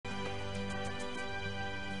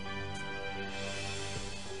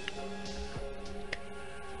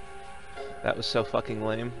That was so fucking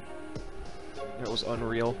lame. It was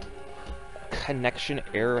unreal. Connection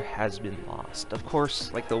error has been lost. Of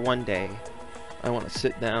course, like the one day I want to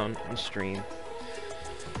sit down and stream.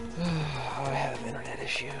 I have internet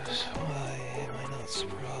issues. Why am I not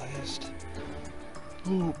surprised?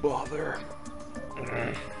 Oh, bother.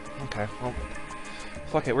 Okay, well,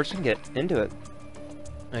 fuck it, we're just gonna get into it,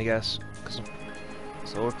 I guess.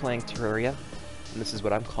 So we're playing Terraria, and this is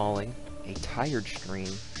what I'm calling a tired stream.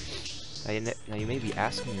 Now you may be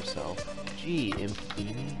asking yourself, gee,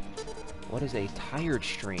 Impini, what is a tired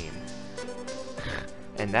stream?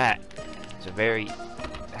 And that is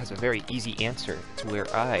has a very easy answer. It's where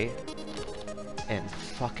I am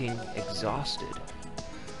fucking exhausted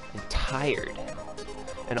and tired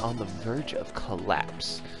and on the verge of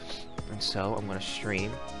collapse. And so I'm gonna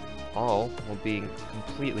stream, all while being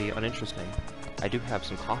completely uninteresting. I do have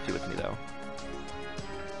some coffee with me though.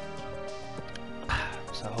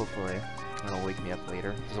 So hopefully that'll wake me up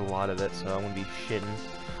later. There's a lot of it, so I'm gonna be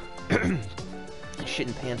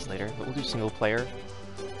shitting pants later, but we'll do single player.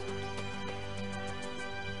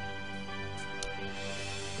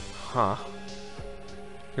 Huh.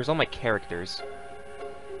 Here's all my characters.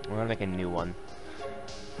 We're gonna make a new one.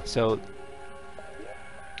 So,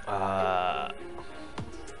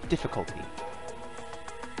 difficulty.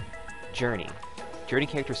 Journey. Journey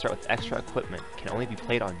characters start with extra equipment. Can only be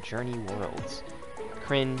played on Journey worlds.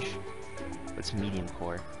 Cringe. It's medium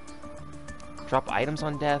core. Drop items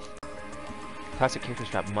on death. Classic characters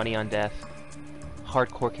drop money on death.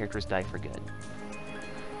 Hardcore characters die for good.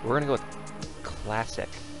 We're gonna go with classic.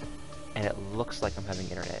 And it looks like I'm having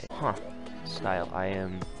internet. Huh. Style. I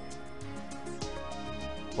am...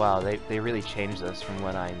 Wow, they really changed this from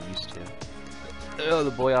what I'm used to. Oh,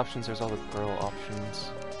 the boy options, there's all the girl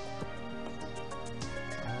options.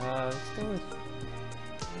 Let's go with...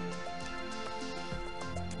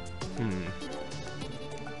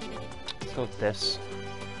 Let's go with this.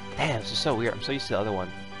 Damn, this is so weird. I'm so used to the other one.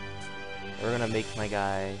 We're gonna make my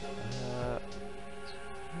guy...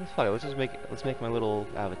 fuck it, let's make my little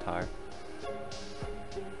avatar.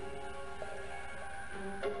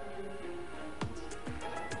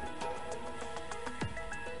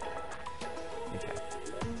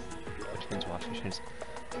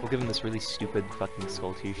 We'll give him this really stupid fucking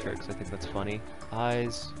skull t-shirt because I think that's funny.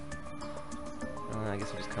 Eyes. I guess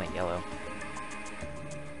I'm just kind of yellow.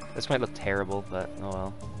 This might look terrible, but oh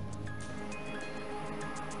well.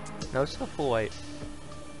 No, it's still full white.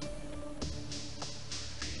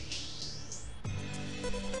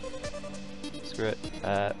 Screw it.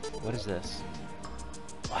 What is this?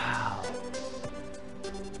 Wow.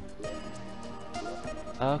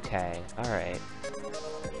 Okay, alright.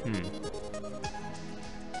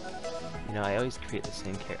 You know, I always create the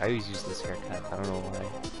same character. I always use this haircut. I don't know why.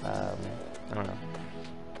 I don't know.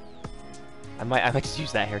 I might just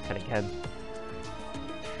use that haircut again.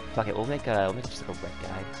 Fuck it. We'll make just like a red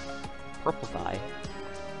guy, purple guy.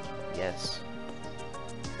 Yes.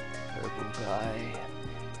 Purple guy.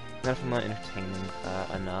 Not if I'm not entertaining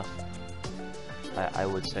enough. I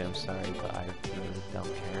would say I'm sorry, but I really don't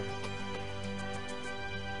care.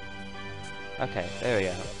 Okay, there we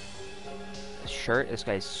go. The shirt. This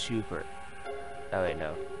guy's super. Oh wait,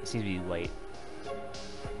 no. It seems to be white.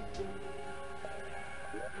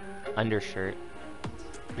 Undershirt.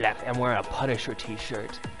 Black. I'm wearing a Punisher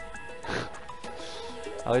t-shirt.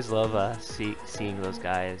 I always love seeing those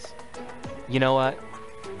guys. You know what?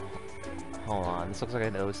 Hold on. This looks like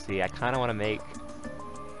an OC. I kind of want to make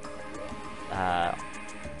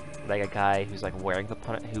like a guy who's like wearing the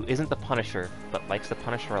who isn't the Punisher but likes the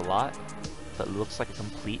Punisher a lot, but looks like a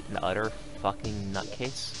complete and utter fucking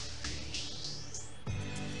nutcase.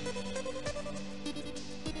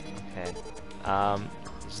 Okay.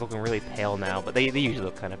 He's looking really pale now, but they usually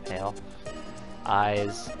look kind of pale.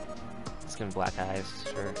 Eyes. Skin black eyes,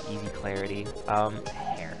 sure. Easy clarity.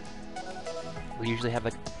 Hair. We usually have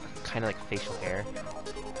like kind of like facial hair.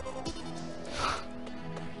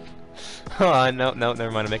 Oh, no, never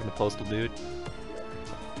mind. I'm making the postal dude.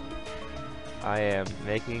 I am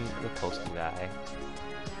making the postal guy.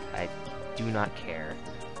 I do not care.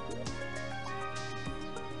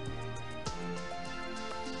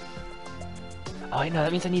 Oh, wait, no,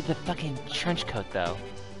 that means I need the fucking trench coat, though.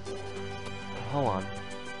 Hold on.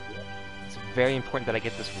 It's very important that I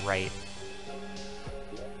get this right.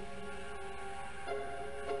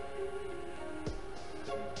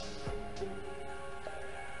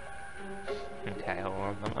 Okay, hold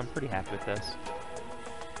on. I'm pretty happy with this.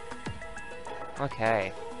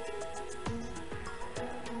 Okay.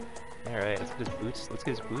 Alright, let's get his boots. Let's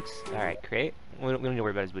get his boots. Alright, create. We don't need to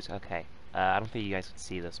worry about his boots. Okay. I don't think you guys can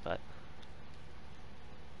see this, but...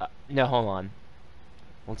 No, hold on.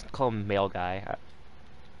 Let's call him male guy.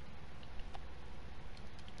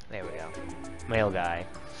 There we go. Male guy.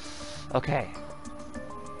 Okay.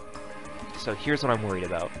 So here's what I'm worried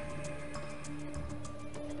about.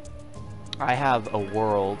 I have a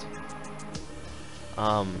world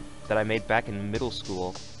that I made back in middle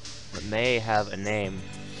school that may have a name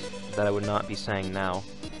that I would not be saying now.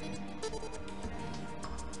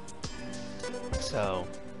 So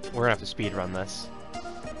we're gonna have to speedrun this.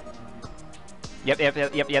 Yep,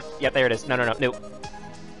 there it is. No.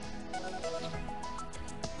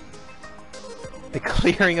 The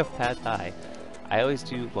clearing of Pad Thai. I always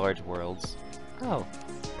do large worlds. Oh.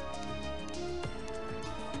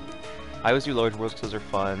 I always do large worlds because those are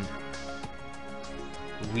fun.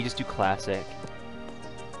 We just do classic.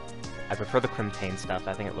 I prefer the Crimtane stuff.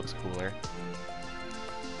 I think it looks cooler.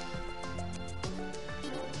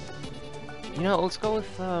 You know, let's go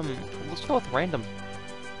with random.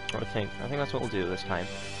 I think that's what we'll do this time.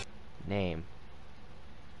 Name.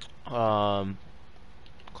 Call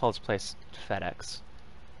this place FedEx.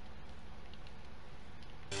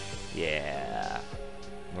 Yeah.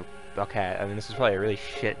 Okay, I mean this is probably a really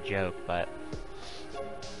shit joke, but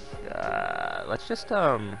let's just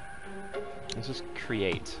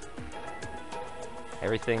create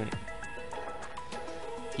everything.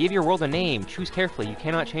 Give your world a name. Choose carefully. You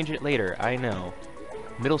cannot change it later. I know.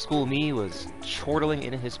 Middle school me was chortling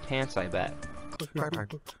in his pants, I bet.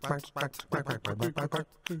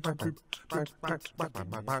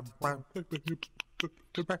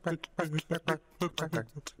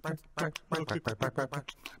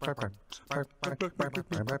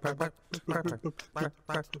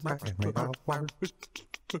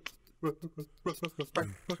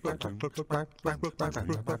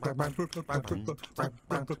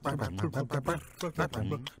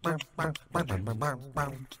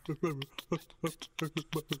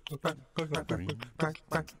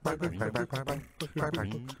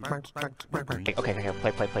 Okay,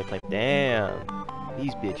 play. Damn,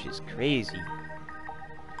 these bitches crazy.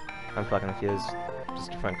 I'm fucking confused.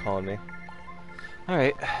 Just a friend calling me.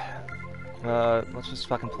 Alright. Let's just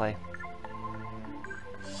fucking play.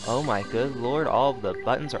 Oh my good lord, all of the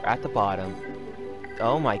buttons are at the bottom.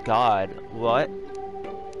 Oh my god, what?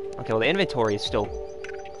 Okay, well the inventory is still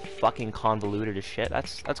fucking convoluted as shit.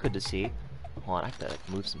 That's good to see. Hold on, I have to like,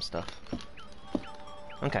 move some stuff.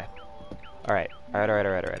 Okay. Alright. God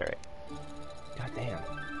damn.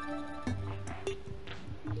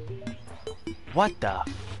 What the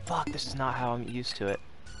fuck? This is not how I'm used to it.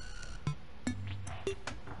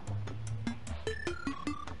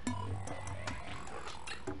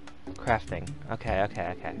 Crafting. Okay.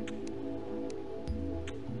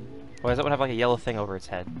 Why does that one have like a yellow thing over its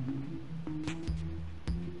head?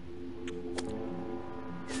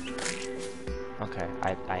 Okay,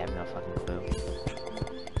 I have no fucking clue.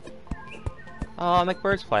 Oh, I'll make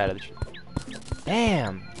birds fly out of the tree.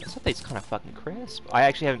 Damn! This update's kind of fucking crisp. I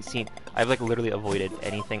actually haven't seen... I've like literally avoided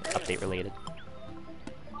anything update related.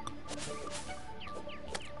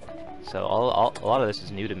 So a lot of this is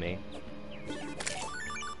new to me.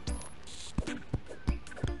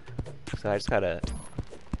 So I just gotta...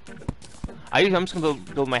 I'm just gonna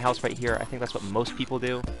build my house right here. I think that's what most people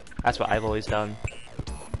do. That's what I've always done.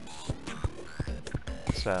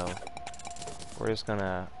 So we're just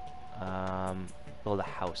gonna build a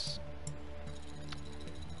house.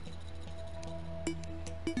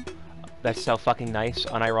 That's so fucking nice,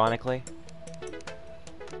 unironically.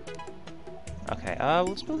 Okay,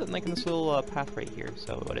 let's build it like in this little path right here.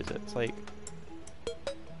 So what is it? It's like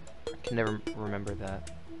I can never remember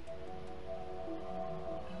that.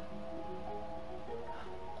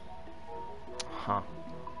 Huh.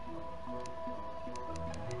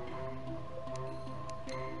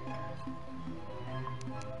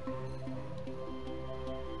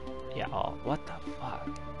 Yeah, oh, what the fuck?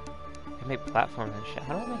 I make platforms and shit.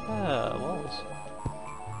 How do I make walls?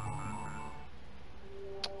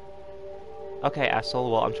 Okay,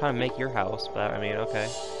 asshole, well, I'm trying to make your house, but I mean, okay.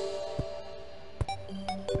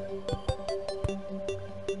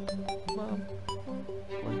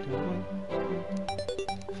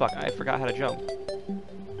 Fuck, I forgot how to jump.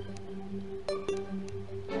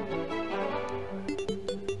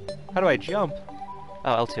 How do I jump?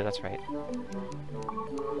 Oh, L2, that's right.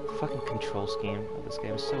 Fucking control scheme of this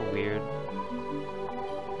game is so weird.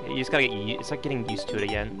 You just gotta get it's like getting used to it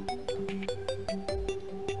again.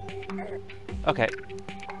 Okay.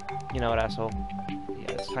 You know what, asshole?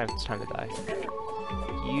 Yeah, it's time to die.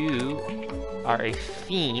 You are a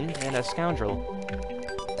fiend and a scoundrel.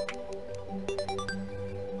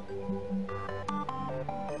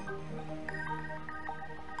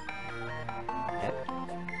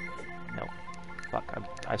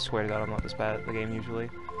 swear to God, I'm not this bad at the game usually.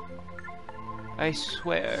 I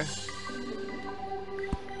swear.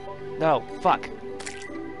 No, fuck.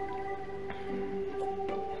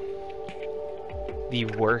 The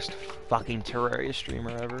worst fucking Terraria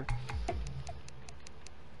streamer ever.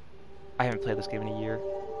 I haven't played this game in a year.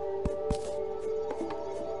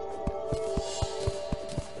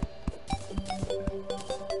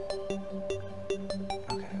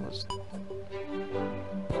 Okay, let's...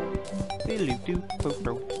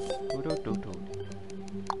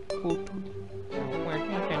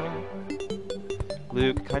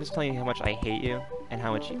 Luke, can I just tell you how much I hate you, and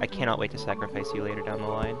how much I cannot wait to sacrifice you later down the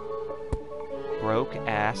line? Broke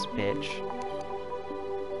ass bitch.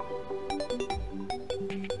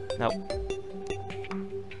 Nope.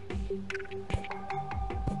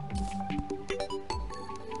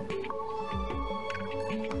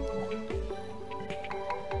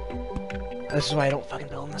 This is why I don't fucking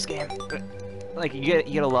build in this game. Like you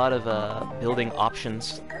get a lot of building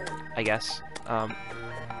options, I guess.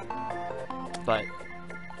 But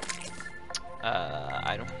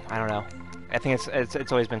I don't know. I think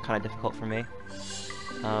it's always been kind of difficult for me.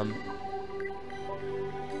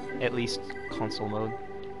 At least console mode.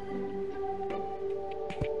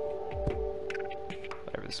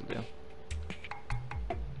 Whatever this will do.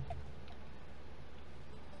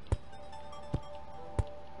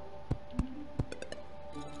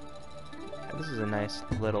 Yeah, this is a nice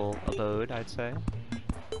little abode, I'd say.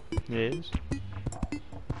 It is.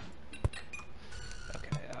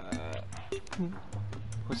 Okay,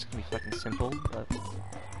 this can be fucking simple, but...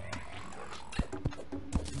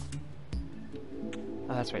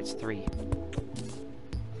 Oh, that's right, it's 3.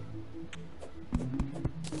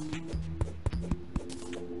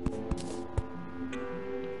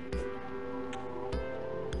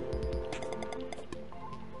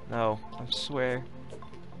 No, I swear.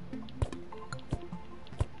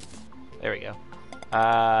 There we go.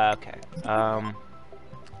 Okay.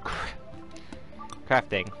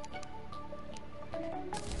 Crafting.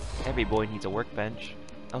 Every boy needs a workbench.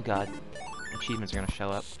 Oh god. Achievements are gonna show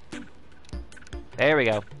up. There we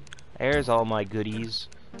go. There's all my goodies.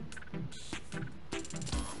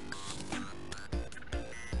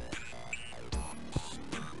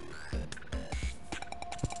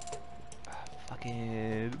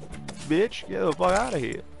 Fucking bitch, get the fuck out of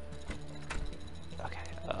here. Okay,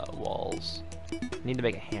 walls. Need to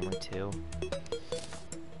make a hammer too.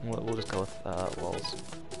 We'll just go with walls.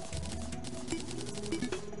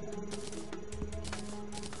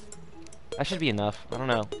 That should be enough. I don't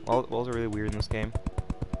know. Walls are really weird in this game.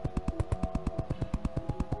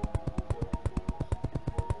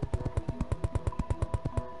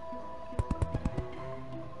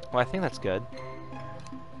 Well, I think that's good.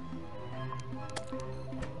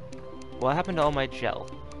 What happened to all my gel?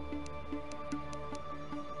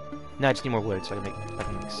 No, I just need more wood so I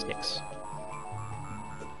can make sticks.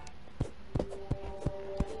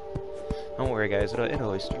 Don't worry, guys. It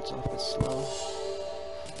always starts off with slow.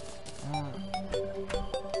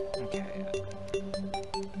 Okay.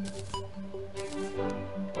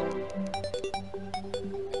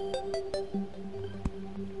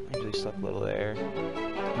 Usually stuff a little there.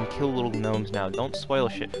 I can kill little gnomes now. Don't spoil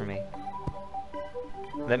shit for me.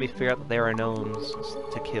 Let me figure out that there are gnomes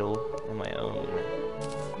to kill on my own.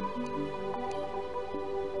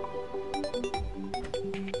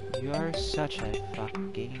 You are such a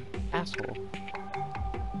fucking asshole.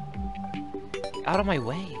 Get out of my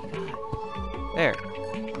way, God. There.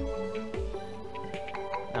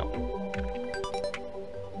 No.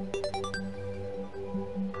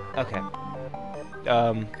 Okay.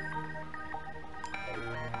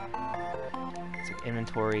 It's like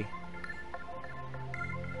inventory.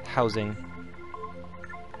 Housing.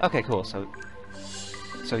 Okay, cool. So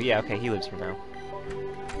yeah, okay, he lives here now.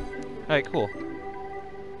 Alright, cool.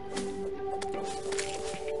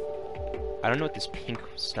 I don't know what this pink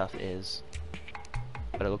stuff is,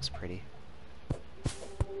 but it looks pretty.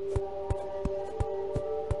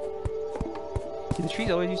 Do the trees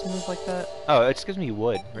always use things like that? Oh, it just gives me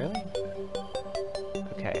wood. Really?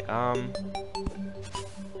 Okay,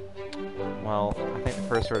 well, I think the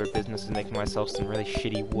first order of business is making myself some really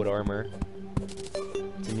shitty wood armor.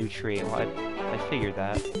 It's a new tree. Well, I figured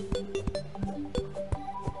that.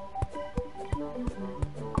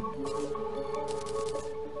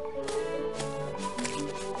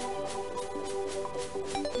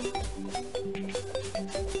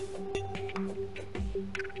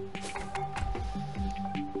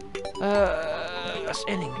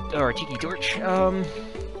 Standing, or tiki torch, I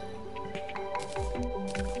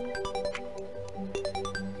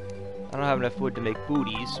don't have enough wood to make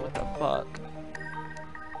booties, what the fuck?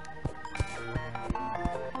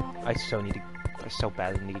 I so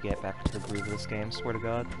badly need to get back into the groove of this game, swear to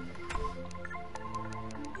God.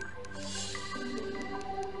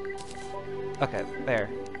 Okay, there.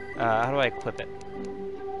 How do I equip it?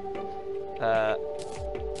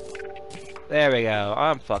 There we go.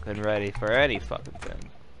 I'm fucking ready for any fucking thing.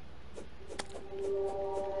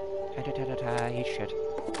 You shit.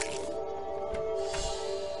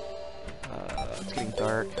 It's getting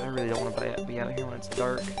dark. I really don't want to be out here when it's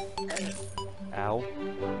dark. Ow.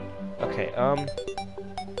 Okay,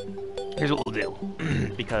 here's what we'll do.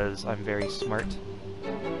 Because I'm very smart.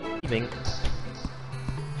 Leaving.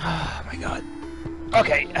 Oh my god.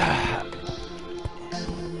 Okay.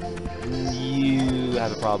 You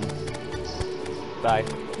have a problem. Bye.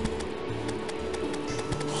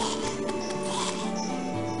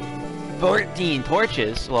 14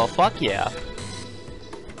 torches? Well, fuck yeah.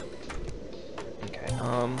 Okay,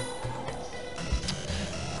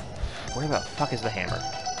 where the fuck is the hammer?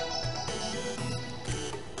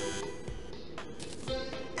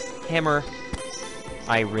 Hammer.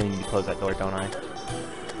 I really need to close that door, don't I?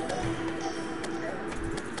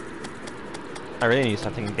 I really need to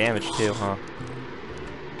stop taking damage too, huh?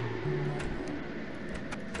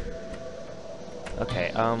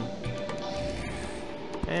 Okay,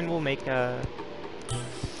 and we'll make a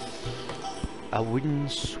wooden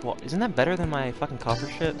sword. Isn't that better than my fucking copper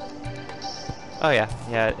shit? Oh yeah,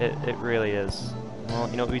 it really is. Well,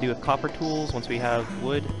 you know what we do with copper tools? Once we have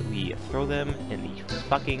wood, we throw them in the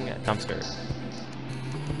fucking dumpster.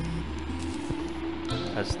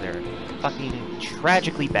 Because they're fucking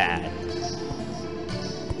tragically bad.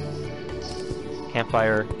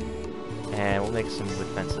 Campfire, and we'll make some wood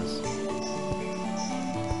fences.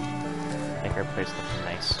 Make our place look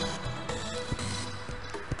nice.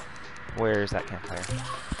 Where's that campfire?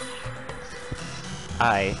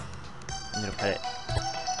 I'm gonna put it.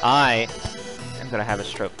 I'm gonna have a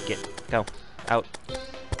stroke. Go. Out.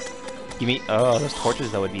 Give me. Oh, those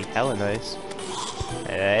torches, that would be hella nice.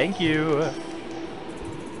 Thank you.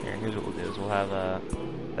 Here's what we'll do: is we'll have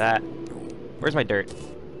that. Where's my dirt?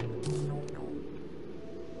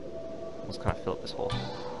 Let's kind of fill up this hole.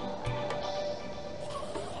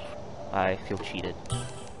 I feel cheated. Oh,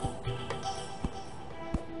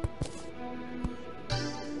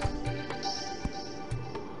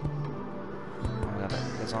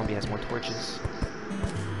 the zombie has more torches.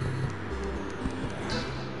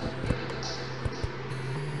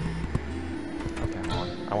 Okay,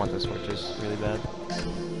 I want those torches really bad.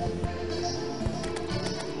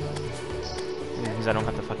 Because I don't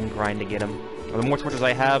have to fucking grind to get them. The more torches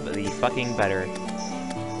I have, the fucking better.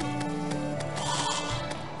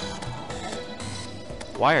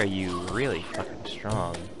 Why are you really fucking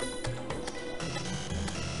strong?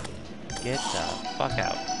 Get the fuck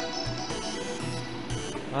out.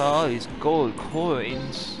 Oh, these gold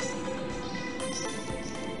coins.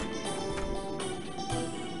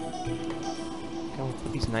 Okay, we'll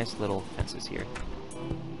put these nice little fences here.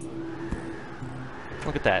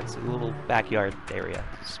 Look at that, it's a little backyard area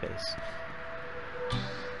space.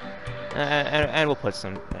 And we'll put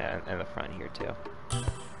some in the front here too.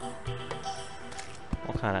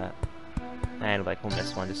 We'll kind of, and like we'll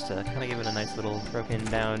miss one just to kind of give it a nice little broken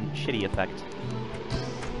down shitty effect.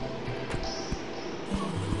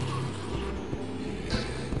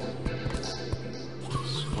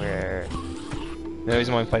 Swear. The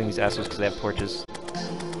reason why I'm fighting these assholes is because they have torches.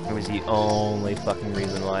 It was the only fucking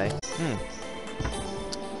reason why.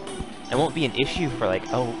 It won't be an issue for like,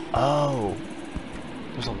 oh.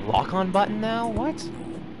 There's a lock-on button now? What?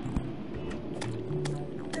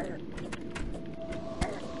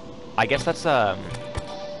 I guess that's, I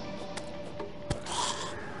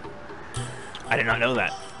did not know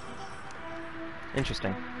that.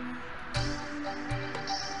 Interesting.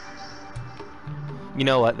 You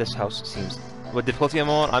know what? This house seems... What difficulty I'm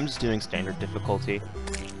on? I'm just doing standard difficulty.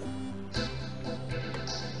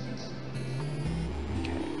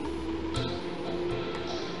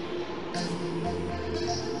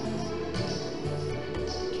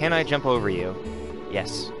 Can I jump over you?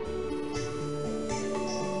 Yes.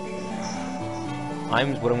 What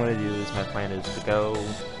I'm gonna do is, my plan is to go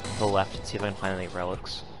to the left and see if I can find any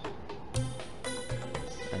relics.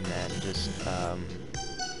 And then just,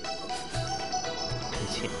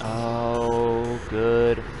 continue. Oh,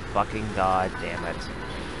 good fucking god damn it.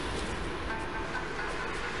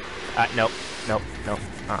 Nope. No.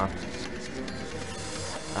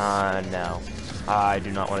 I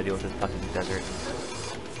do not want to deal with this fucking desert.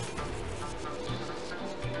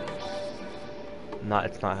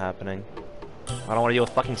 It's not happening. I don't want to deal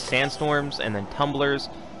with fucking sandstorms and then tumblers.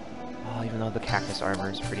 Oh, even though the cactus armor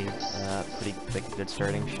is pretty like good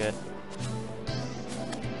starting shit.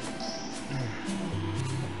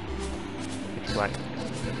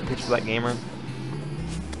 Pitch black gamer.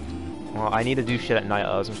 Well, I need to do shit at night.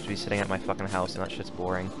 I was supposed to be sitting at my fucking house, and that shit's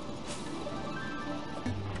boring.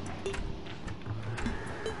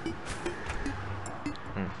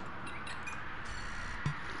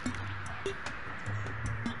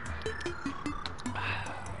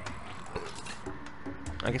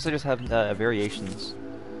 I guess I just have variations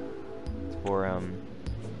for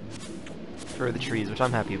the trees, which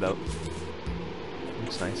I'm happy about.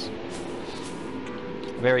 Looks nice.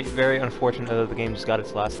 Very, very unfortunate that the game just got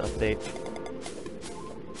its last update.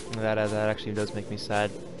 That actually does make me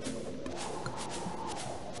sad.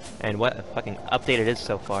 And what a fucking update it is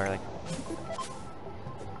so far, like.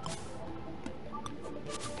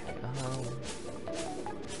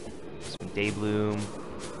 Some Daybloom.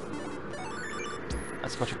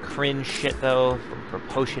 That's a bunch of cringe shit though for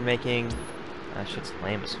potion making. That shit's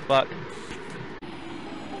lame as fuck.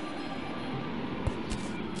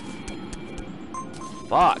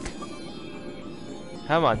 Fuck.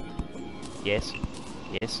 Come on. Yes.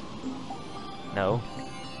 Yes. No.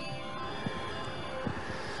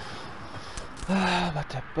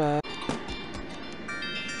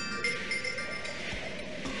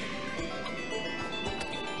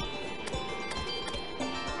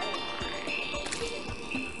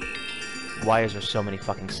 Why is there so many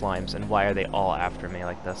fucking slimes, and why are they all after me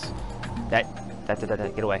like this? That,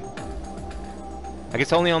 get away. I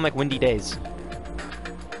guess only on like windy days.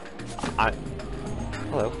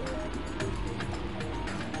 Hello.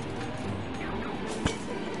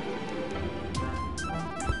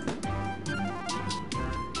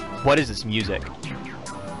 What is this music?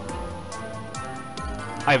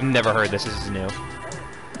 I've never heard this. This is new.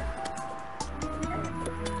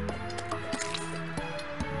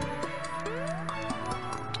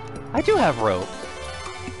 I do have rope.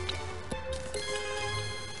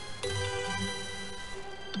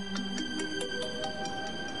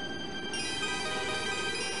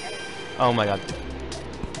 Oh my god.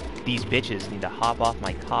 These bitches need to hop off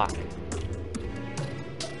my cock.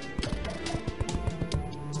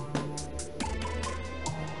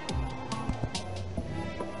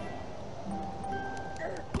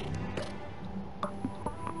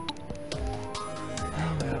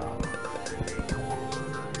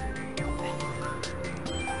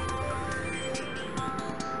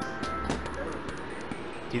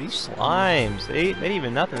 Dude, these slimes, they ain't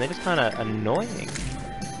even nothing, they're just kinda annoying.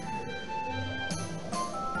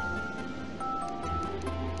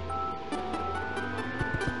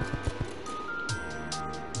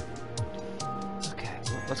 Okay,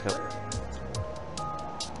 let's go.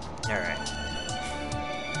 Alright.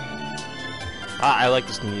 I like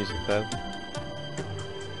this new music though.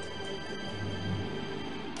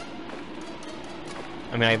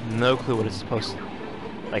 I mean, I have no clue what it's supposed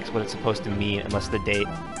to mean unless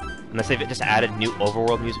they've just added new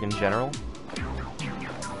overworld music in general.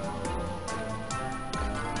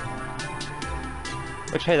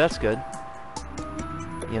 Which, hey, that's good.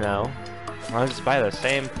 You know, I'll just buy the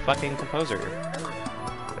same fucking composer.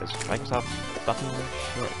 Because Microsoft fucking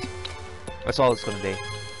shit. That's all it's gonna be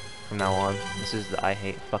from now on. This is the I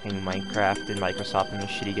hate fucking Minecraft and Microsoft and the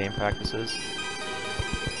shitty game practices.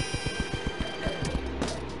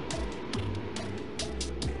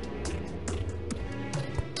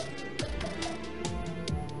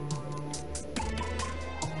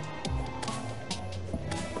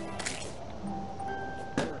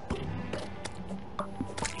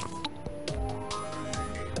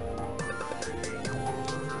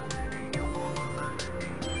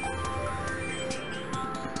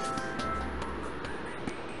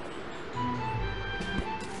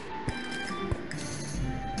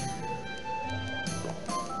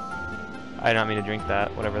 I did not mean to drink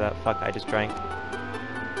that, whatever that fuck I just drank.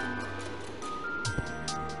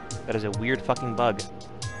 That is a weird fucking bug.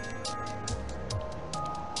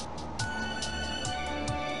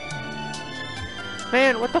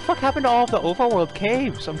 Man, what the fuck happened to all of the overworld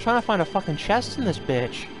caves? I'm trying to find a fucking chest in this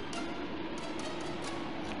bitch.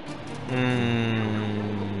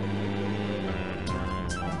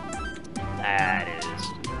 That is...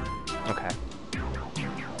 Okay.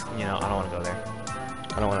 You know, I don't want to go there.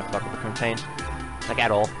 I don't want to fuck with the campaign. Like,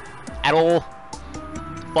 at all. At all!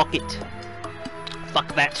 Fuck it!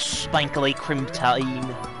 Fuck that spankly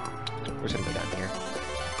crimtine! We're just gonna go down here.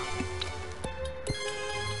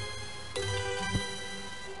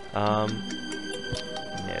 No.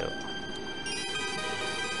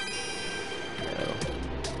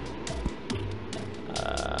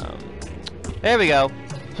 No. There we go!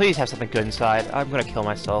 Please have something good inside. I'm gonna kill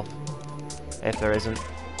myself. If there isn't.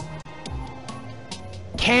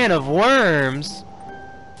 Can of worms!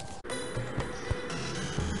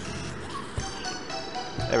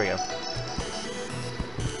 There we go.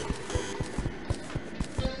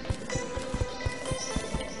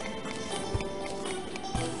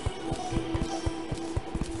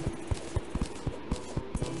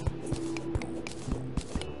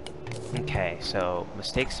 Okay, so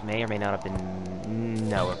mistakes may or may not have been...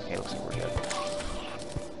 No, okay, looks like we're good.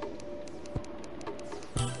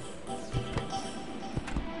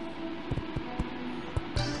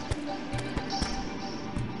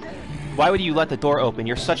 Why would you let the door open?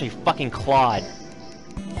 You're such a fucking clod.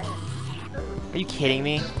 Are you kidding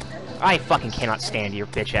me? I fucking cannot stand your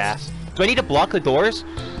bitch ass. Do I need to block the doors?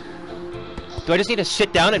 Do I just need to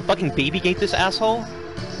sit down and fucking babygate this asshole?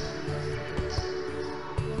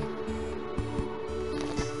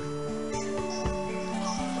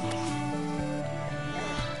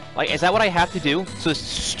 Like, is that what I have to do? So this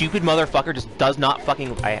stupid motherfucker just does not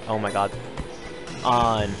fucking... oh my god.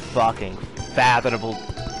 Unfucking fathomable.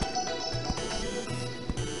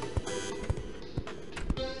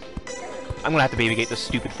 I'm gonna have to babygate this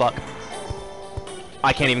stupid fuck.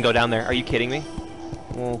 I can't even go down there. Are you kidding me?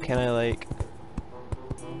 Well, can I, like...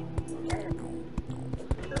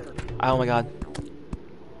 Oh my god.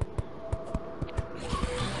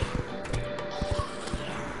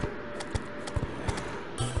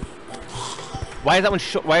 Why is that one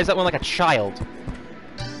why is that one like a child?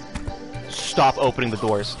 Stop opening the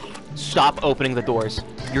doors. Stop opening the doors.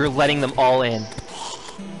 You're letting them all in.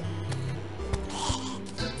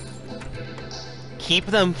 Keep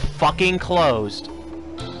them fucking closed.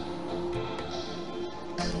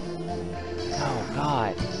 Oh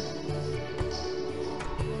god.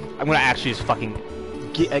 I'm gonna actually just fucking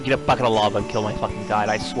get a bucket of lava and kill my fucking guide,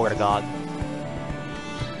 I swear to god.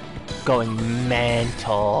 Going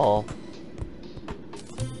mental.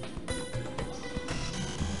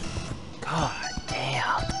 God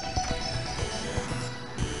damn.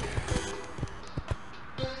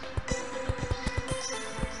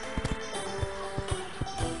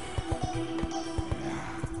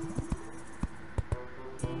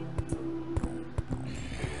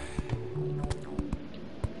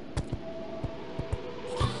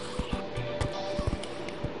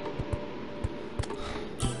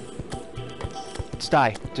 Just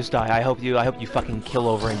die. Just die. I hope you fucking kill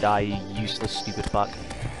over and die, you useless stupid fuck.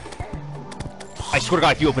 I swear to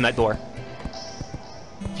god, if you open that door.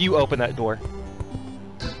 If you open that door,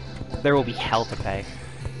 there will be hell to pay.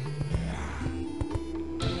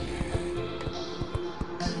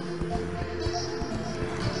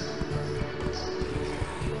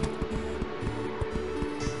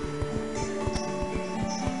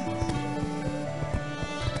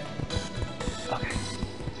 Okay.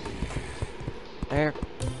 There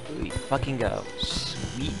we fucking go.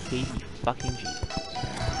 Sweet baby fucking Jesus.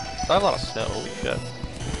 I have a lot of snow, holy shit.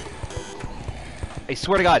 I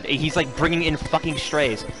swear to god, he's like bringing in fucking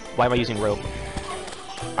strays. Why am I using rope?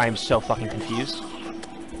 I am so fucking confused.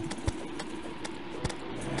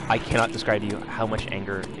 I cannot describe to you how much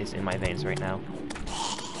anger is in my veins right now.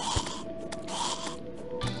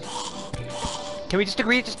 Can we just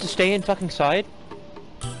agree just to stay in fucking side?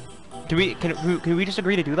 Can we just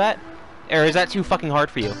agree to do that? Or is that too fucking hard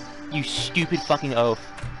for you? You stupid fucking oaf.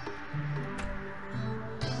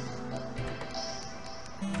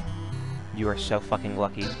 You are so fucking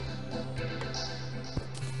lucky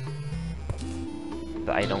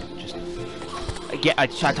that I don't just get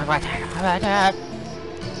a shot.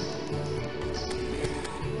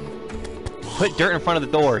 Put dirt in front of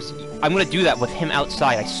the doors. I'm gonna do that with him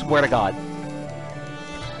outside, I swear to god.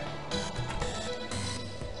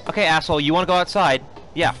 Okay, asshole, you wanna go outside?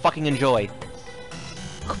 Yeah, fucking enjoy.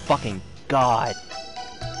 Fucking god.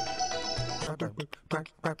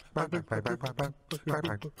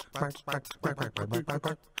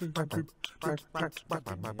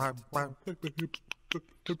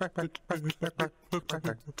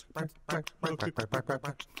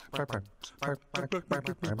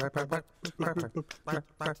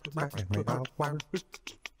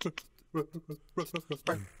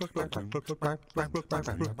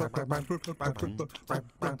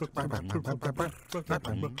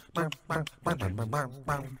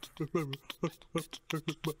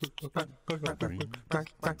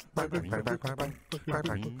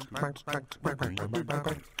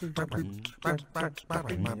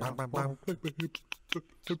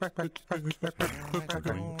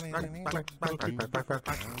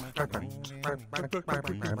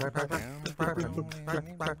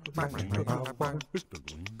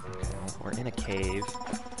 We're in a cave.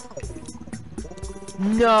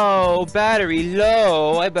 No, battery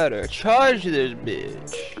low. I better charge this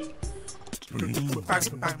bitch.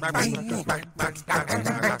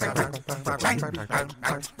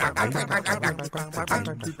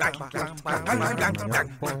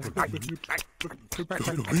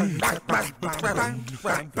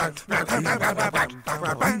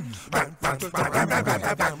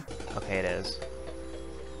 Okay, it is.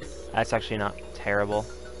 That's actually not terrible.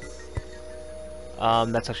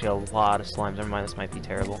 That's actually a lot of slimes. Never mind, this might be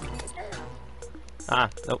terrible. Ah,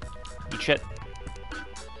 nope. Eat shit.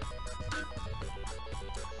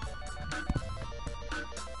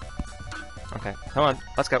 Okay, come on,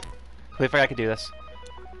 let's go. Wait, I could do this.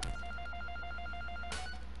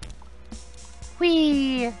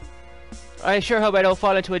 Whee! I sure hope I don't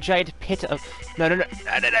fall into a giant pit of... No.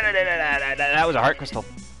 That was a heart crystal.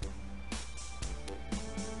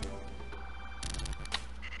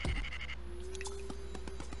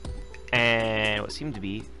 And what seemed to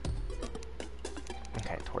be...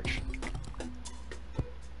 Okay, torch.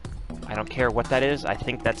 I don't care what that is. I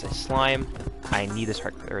think that's a slime. I need this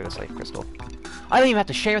heart or this life crystal. I don't even have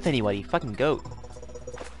to share with anybody. Fucking goat.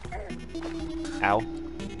 Ow.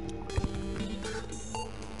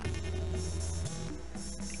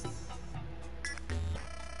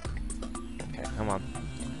 Okay, come on.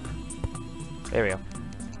 There we go.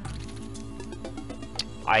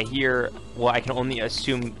 I hear what I can only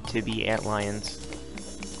assume to be antlions.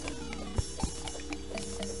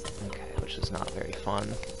 Okay, which is not very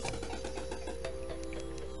fun.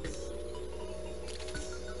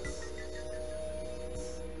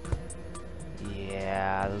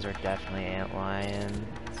 Yeah, those are definitely antlions.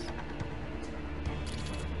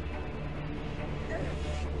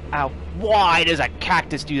 Ow. Why does a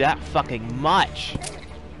cactus do that fucking much?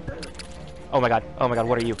 Oh my god,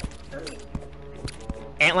 what are you?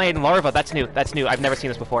 Antlion larva, that's new, I've never seen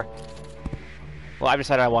this before. Well, I've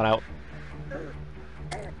decided I want out.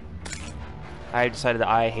 I decided that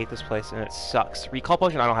I hate this place and it sucks. Recall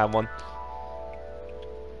potion? I don't have one.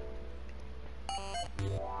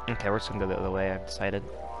 Okay, we're just gonna go the other way, I've decided.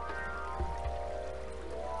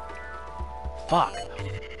 Fuck!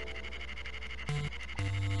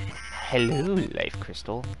 Hello, life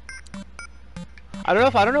crystal. I don't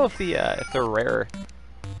know if they're rare,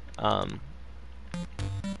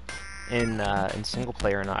 in single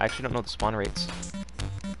player or not. I actually don't know the spawn rates.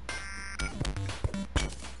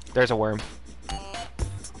 There's a worm.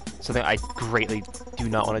 Something I greatly do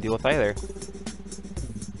not want to deal with either.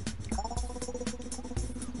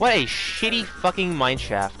 What a shitty fucking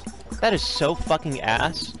mineshaft. That is so fucking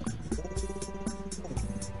ass.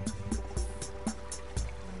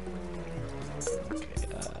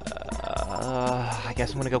 Okay, I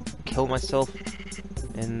guess I'm gonna go kill myself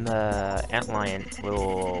in the antlion.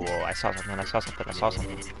 Whoa, I saw something.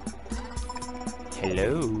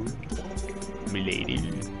 Hello,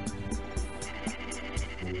 milady.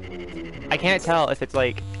 I can't tell if it's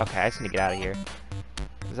like... Okay, I just need to get out of here.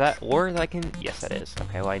 Is that... Or I can... Yes, that is.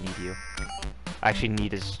 Okay, well, I need you. I actually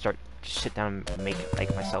need to start... Sit down and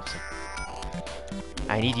make myself some...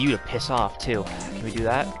 I need you to piss off, too. Can we do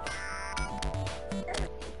that?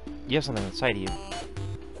 You have something inside of you.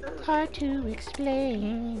 Hard to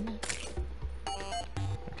explain.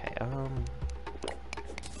 Okay,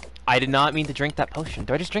 I did not mean to drink that potion.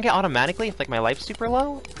 Do I just drink it automatically if, like, my life's super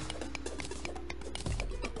low?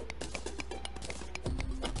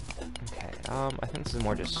 I think this is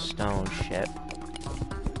more just stone shit.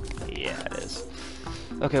 Yeah, it is.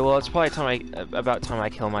 Okay, well, it's probably about time I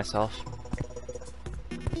kill myself.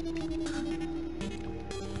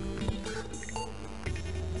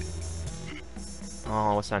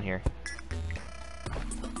 Oh, what's down here?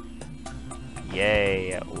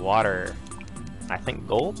 Yay, water. I think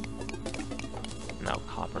gold? No,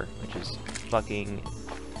 copper, which is fucking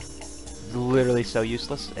literally so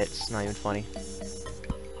useless. It's not even funny.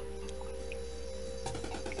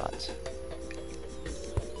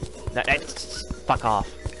 Fuck off.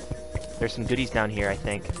 There's some goodies down here, I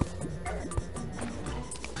think.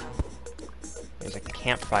 There's a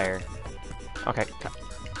campfire. Okay.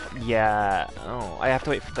 Yeah. Oh, I have to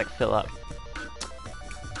wait for it to, like, fill up.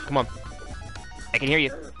 Come on. I can hear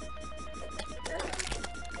you.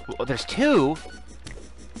 Oh, there's two?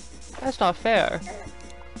 That's not fair.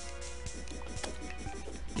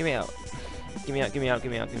 Give me out. Give me out, give me out,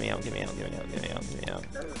 give me out, give me out, give me out, give me out, give me out, give me out.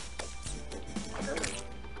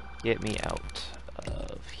 Get me out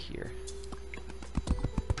of here.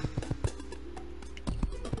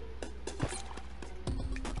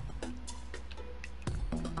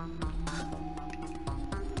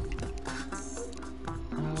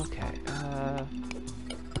 Okay,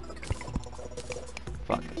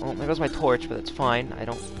 fuck. Oh, there goes my torch, but that's fine.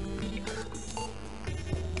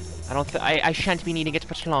 I shan't be needing it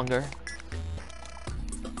much longer.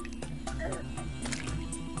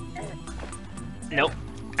 Nope.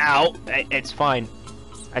 Ow. It's fine.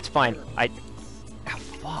 It's fine. Ow,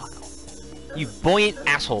 fuck. You buoyant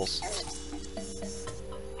assholes.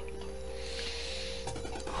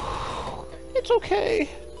 It's okay.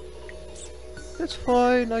 It's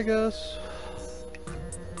fine, I guess.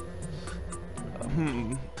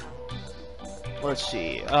 Let's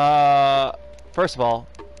see. First of all,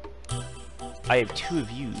 I have 2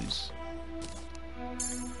 views.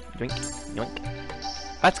 Yoink, yoink.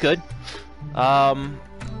 That's good.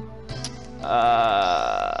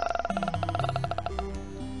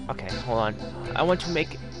 Okay, hold on. I want to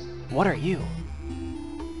make... What are you?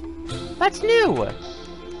 That's new!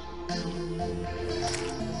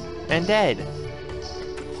 And dead.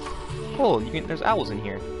 Cool, there's owls in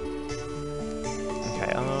here.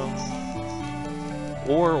 Okay,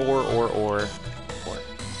 Or.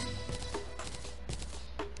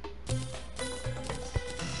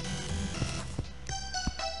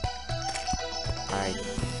 Alright.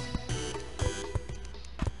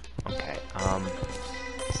 Okay,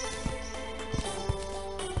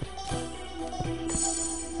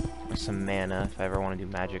 some mana if I ever want to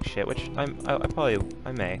do magic shit, which I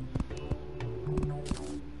may.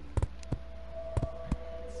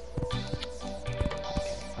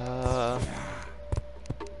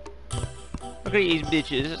 Look at these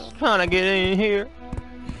bitches trying to get in here.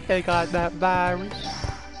 They got that virus.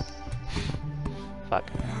 Fuck.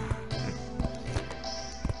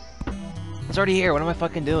 It's already here. What am I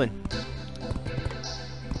fucking doing?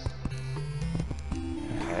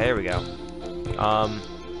 Okay, there we go.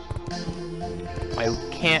 I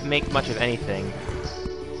can't make much of anything.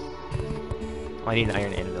 Oh, I need an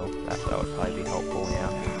iron anvil. That would probably be helpful, yeah.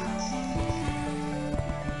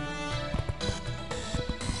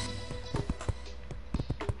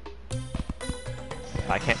 If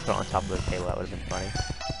I can't put it on top of the table, that would have been funny.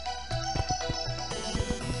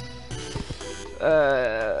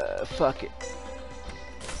 Fuck it.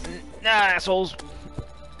 Nah, assholes!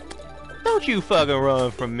 Don't you fucking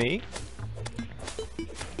run from me!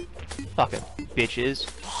 Fucking bitches.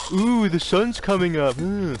 Ooh, the sun's coming up.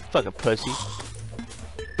 Fucking pussy.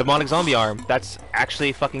 Demonic zombie arm. That's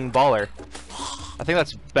actually fucking baller. I think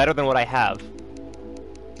that's better than what I have.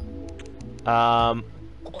 Oh.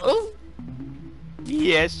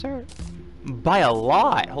 Yes, sir. By a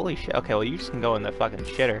lot. Holy shit. Okay, well, you just can go in the fucking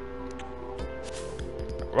shitter.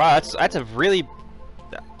 Wow, that's a really...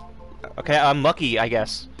 Okay, I'm lucky, I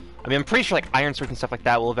guess. I mean, I'm pretty sure, like, Iron Sword and stuff like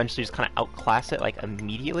that will eventually just kind of outclass it, like,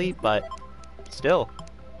 immediately, but... Still.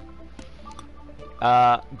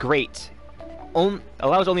 Great.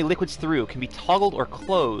 Allows only liquids through. Can be toggled or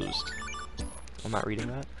closed. I'm not reading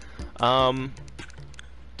that.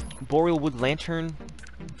 Boreal wood lantern.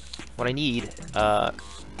 What I need,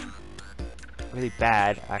 really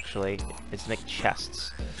bad, actually, is to make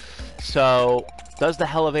chests. So, does the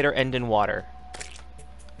elevator end in water?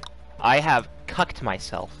 I have cucked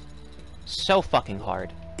myself. So fucking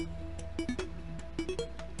hard.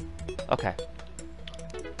 Okay.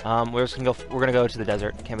 We're gonna go to the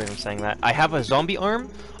desert. Can't believe I'm saying that. I have a zombie arm.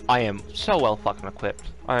 I am so well fucking equipped.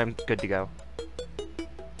 I'm good to go.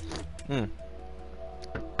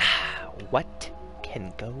 What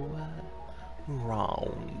can go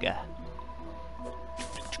wrong?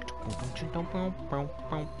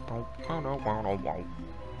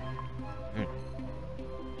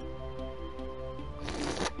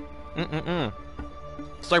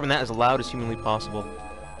 Slurping that as loud as humanly possible.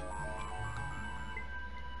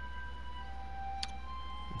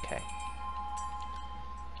 Okay.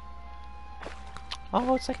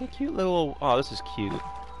 Oh, it's like a cute little... Oh, this is cute.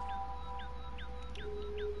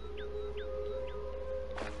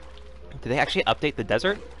 Did they actually update the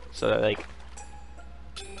desert? So that, like...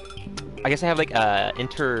 I guess I have, like,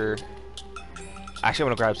 Actually, I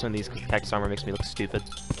want to grab some of these because the text armor makes me look stupid.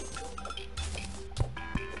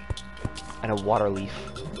 And a water leaf.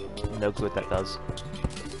 No clue what that does.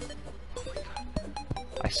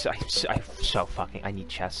 I so fucking... I need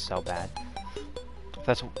chests so bad.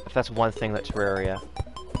 If that's one thing that Terraria...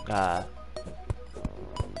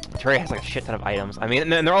 Terraria has, like, a shit ton of items. I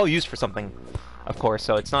mean, and they're all used for something, of course,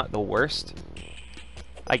 so it's not the worst.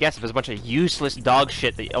 I guess if there's a bunch of useless dog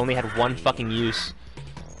shit that only had one fucking use,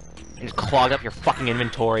 and just clog up your fucking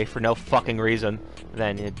inventory for no fucking reason,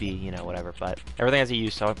 then it'd be, you know, whatever. But everything has a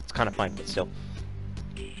use, so it's kind of fine, but still.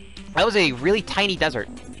 That was a really tiny desert.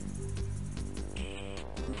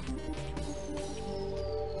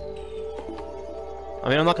 I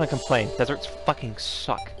mean, I'm not gonna complain. Deserts fucking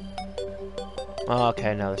suck. Oh,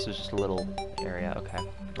 okay, no, this is just a little area, okay.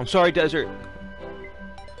 I'm sorry, desert.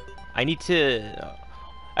 I need to...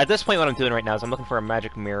 At this point, what I'm doing right now is I'm looking for a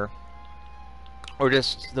magic mirror. Or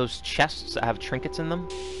just those chests that have trinkets in them.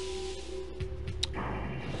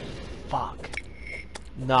 Fuck.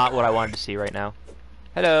 Not what I wanted to see right now.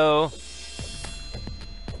 Hello.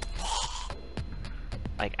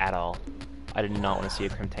 Like, at all. I did not want to see a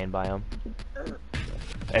Crimtane biome.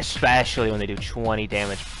 Especially when they do 20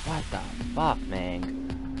 damage. What the fuck, man?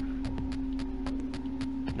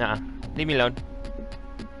 Nah, leave me alone.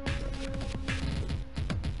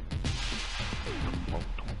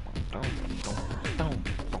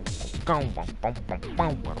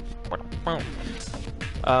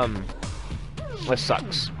 This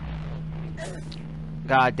sucks.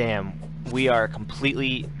 God damn, we are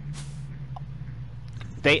completely.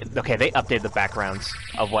 They updated the backgrounds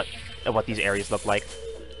of what these areas look like.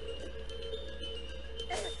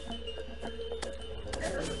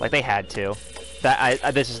 Like they had to.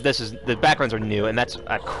 This is the backgrounds are new, and that's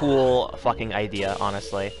a cool fucking idea,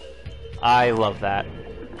 honestly. I love that.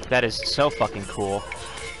 That is so fucking cool.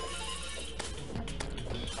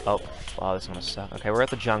 Oh, wow, this is gonna suck. Okay, we're at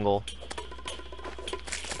the jungle.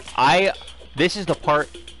 This is the part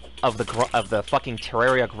of the fucking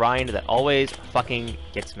Terraria grind that always fucking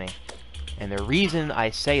gets me. And the reason I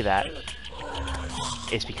say that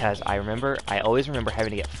is because I always remember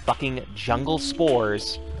having to get fucking jungle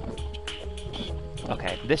spores.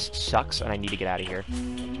 Okay, this sucks, and I need to get out of here.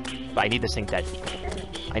 But I need this thing dead.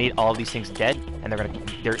 I need all of these things dead, and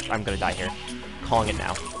I'm gonna die here. Calling it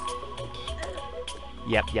now.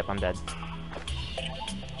 Yep, I'm dead.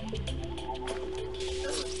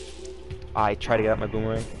 I try to get out my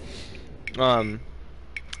boomerang.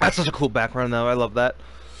 That's such a cool background, though. I love that.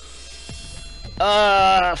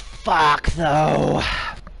 Fuck, though.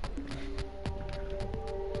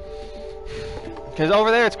 Because over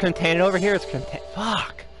there it's contained, and over here it's contained.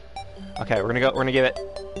 Fuck. Okay, we're gonna give it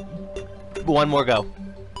one more go.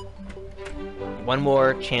 One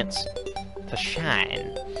more chance to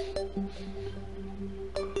shine.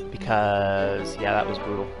 Because yeah, that was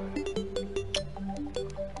brutal.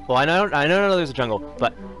 Well, I know there's a jungle,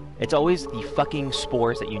 but it's always the fucking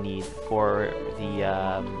spores that you need for the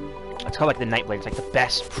it's called like the Nightblade. It's like the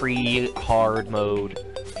best pre-hard mode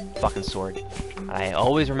fucking sword. I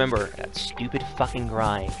always remember that stupid fucking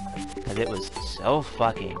grind because it was so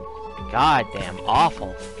fucking goddamn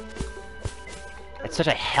awful. It's such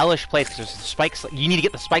a hellish place because there's the spikes. You need to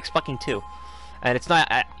get the spikes fucking too, and it's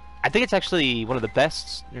not. I think it's actually one of the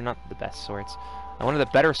best. They're not the best swords. One of the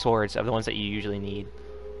better swords of the ones that you usually need.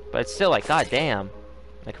 But it's still like, goddamn,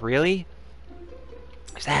 like really?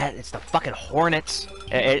 Is that? It's the fucking hornets.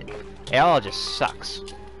 It all just sucks.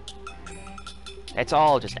 It's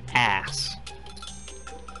all just ass.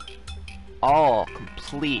 All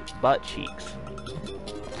complete butt cheeks.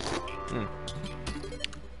 Mm.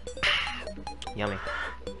 Yummy.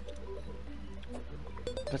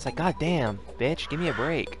 But it's like, goddamn, bitch, give me a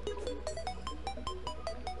break.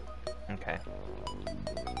 Okay.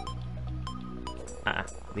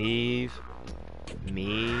 Leave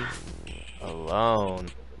me alone,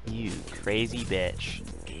 you crazy bitch.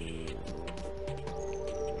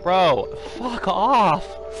 Bro, fuck off!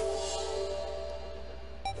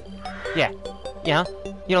 Yeah. Yeah?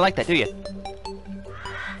 You don't like that, do you?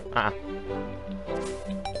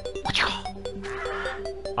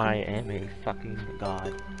 I am a fucking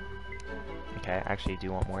god. Okay, I actually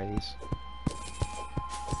do want more of these.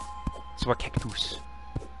 So more cactus.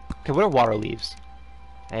 Okay, what are water leaves?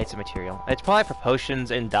 I need some material. It's probably for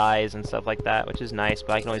potions and dyes and stuff like that, which is nice,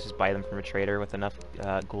 but I can always just buy them from a trader with enough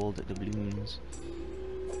gold doubloons.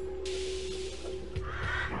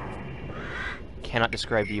 Cannot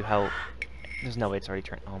describe to you how... There's no way it's already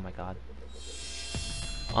turned... Oh my god.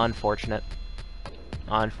 Unfortunate.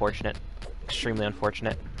 Unfortunate. Extremely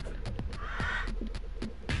unfortunate.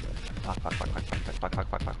 Fuck.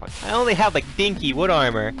 I only have like dinky wood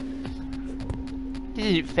armor. This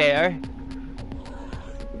isn't fair.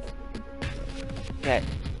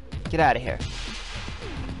 Get out of here.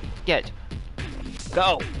 Get.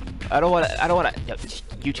 Go. I don't wanna. No,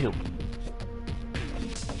 you too.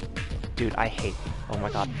 Dude, I hate. Oh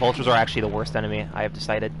my god, vultures are actually the worst enemy. I have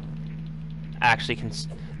decided. Actually,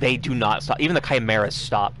 they do not stop. Even the chimeras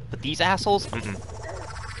stop, but these assholes,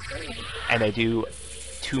 and they do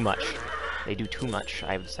too much. They do too much.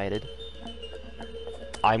 I have decided.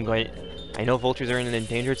 I know vultures are an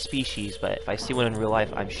endangered species, but if I see one in real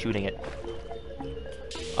life, I'm shooting it.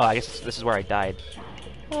 Oh, I guess this is where I died.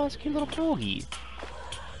 Oh, it's a cute little doggy.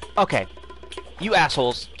 Okay. You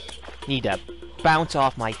assholes need to bounce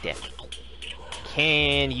off my dick.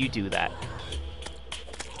 Can you do that?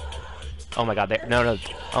 Oh my god, no.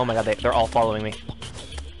 Oh my god, they're all following me.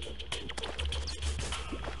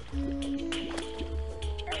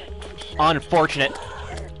 Unfortunate.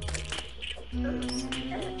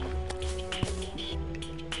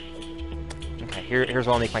 Okay, here's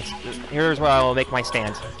where I'll make my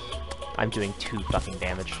stand. I'm doing 2 fucking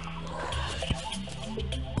damage.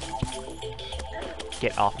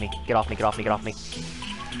 Get off me! Get off me! Get off me! Get off me!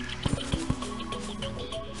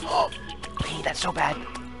 Oh, I hate that so bad.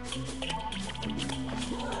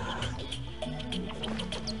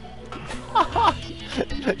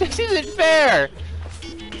 This isn't fair.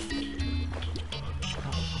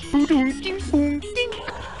 Boom ding boom ding.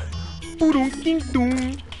 Boom ding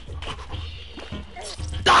ding.